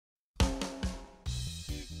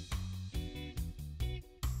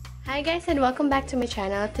Hi guys and welcome back to my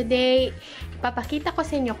channel. Today, ipapakita ko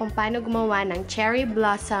sa inyo kung paano gumawa ng cherry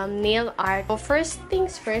blossom nail art. So first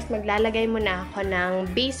things first, maglalagay muna ako ng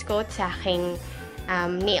base coat sa aking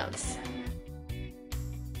nails.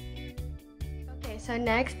 Okay, so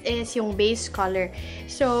next is yung base color.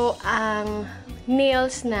 So, ang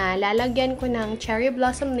nails na lalagyan ko ng cherry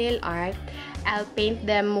blossom nail art, I'll paint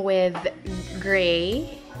them with gray.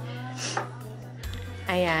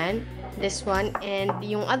 Ayan. This one. And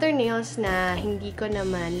yung other nails na hindi ko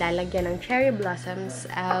naman lalagyan ng cherry blossoms,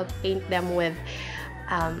 I'll paint them with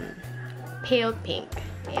pale pink.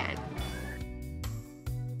 Ayan.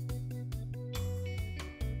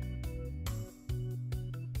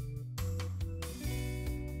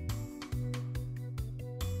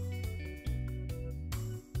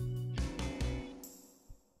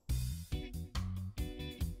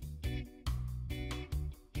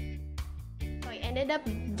 Ended up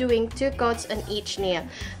doing 2 coats on each nail.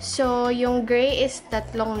 So, yung gray is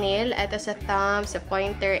tatlong nail. Ito sa thumb, sa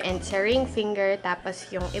pointer, and sa ring finger. Tapos,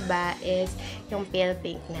 yung iba is yung pale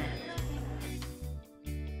pink na.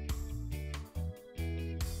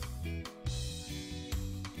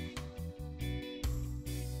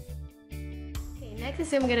 Okay, next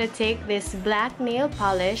is I'm gonna take this black nail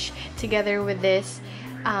polish together with this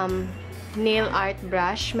nail art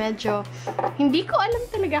brush. Medyo, hindi ko alam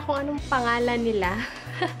talaga kung anong pangalan nila.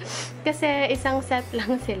 Kasi isang set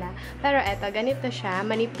lang sila. Pero eto, ganito siya.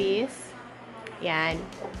 Manipis. Yan.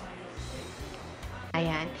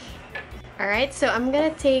 Ayan. Alright, so I'm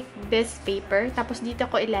gonna take this paper. Tapos dito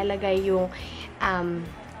ko ilalagay yung, ang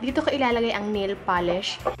nail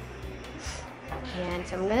polish. Ayan.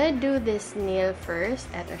 So I'm gonna do this nail first.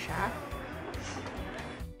 Eto siya.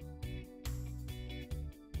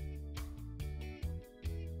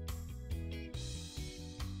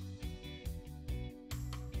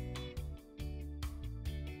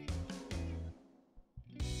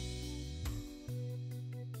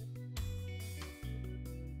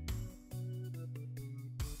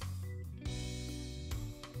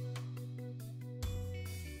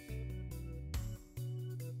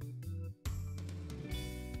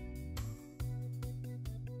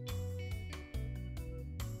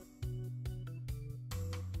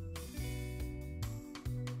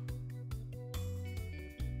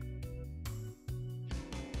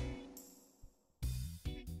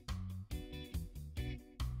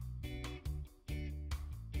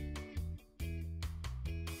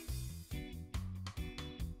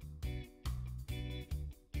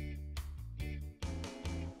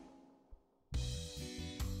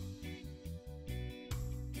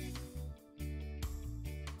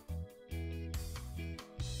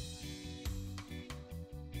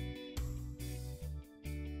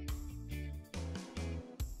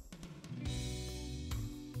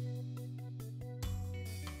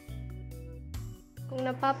 Kung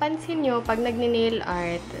napapansin nyo, pag nagne-nail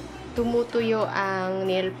art, tumutuyo ang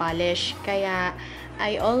nail polish. Kaya,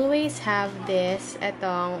 I always have this,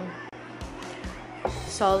 etong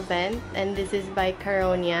solvent. And this is by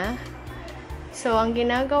Caronia. So, ang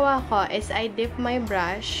ginagawa ko is I dip my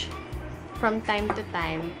brush from time to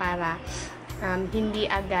time para hindi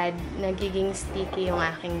agad nagiging sticky yung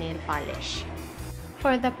aking nail polish.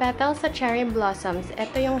 For the petals sa cherry blossoms,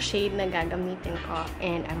 ito yung shade na gagamitin ko.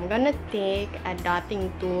 And I'm gonna take a dotting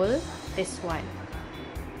tool, this one.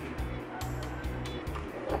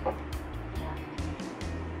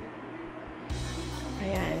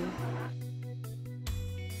 Ayan.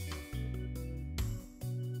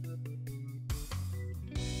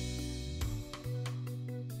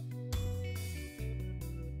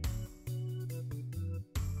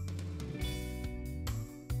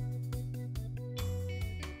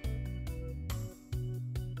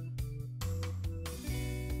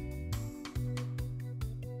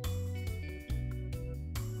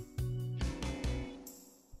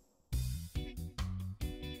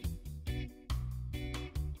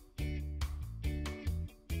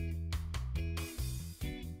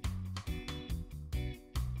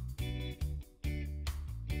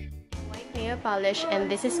 Nail polish, and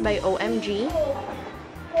this is by OMG.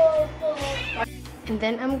 And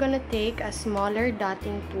then I'm gonna take a smaller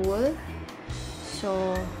dotting tool.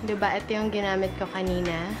 So, diba ito yung ginamit ko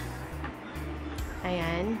kanina.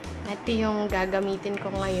 Ayan. Ito yung gagamitin ko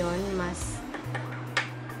ngayon. Mas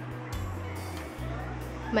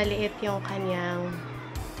maliit yung kanyang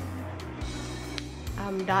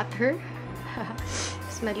dotter.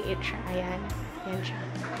 Mas maliit siya. Ayan. Ayan siya.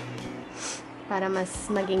 Para mas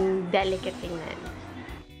maging delicate tingnan.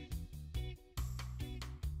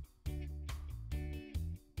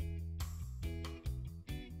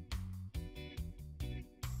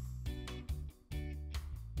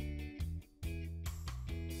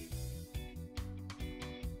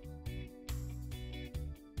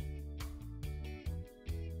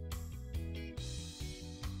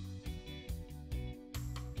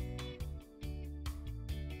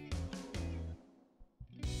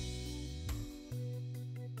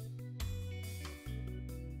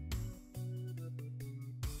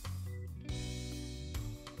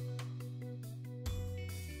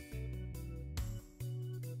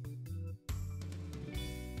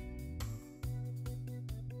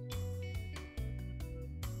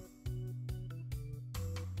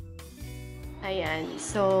 Ayan.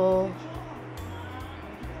 So,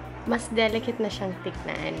 mas delicate na siyang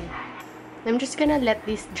tignan. I'm just gonna let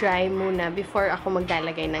this dry muna before ako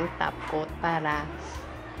maglalagay ng top coat para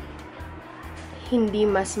hindi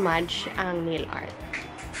mas smudge ang nail art.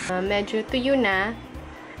 Medyo tuyo na.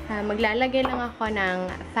 Maglalagay lang ako ng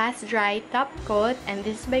fast dry top coat, and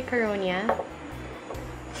this is by Caronia.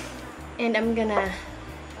 And I'm gonna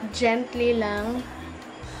gently lang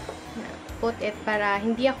put it para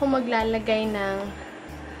hindi ako maglalagay ng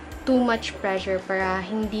too much pressure para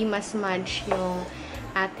hindi mas smudge yung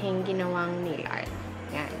ating ginawang nail art.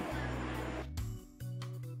 Yan.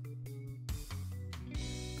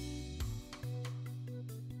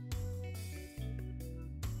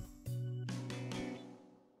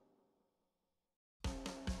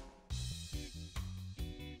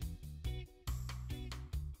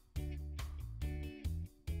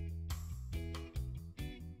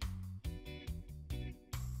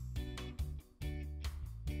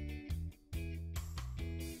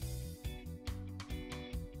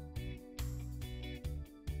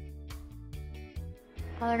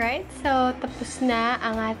 Alright, so tapos na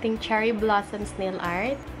ang ating Cherry Blossoms nail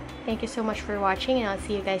art. Thank you so much for watching, and I'll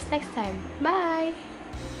see you guys next time. Bye!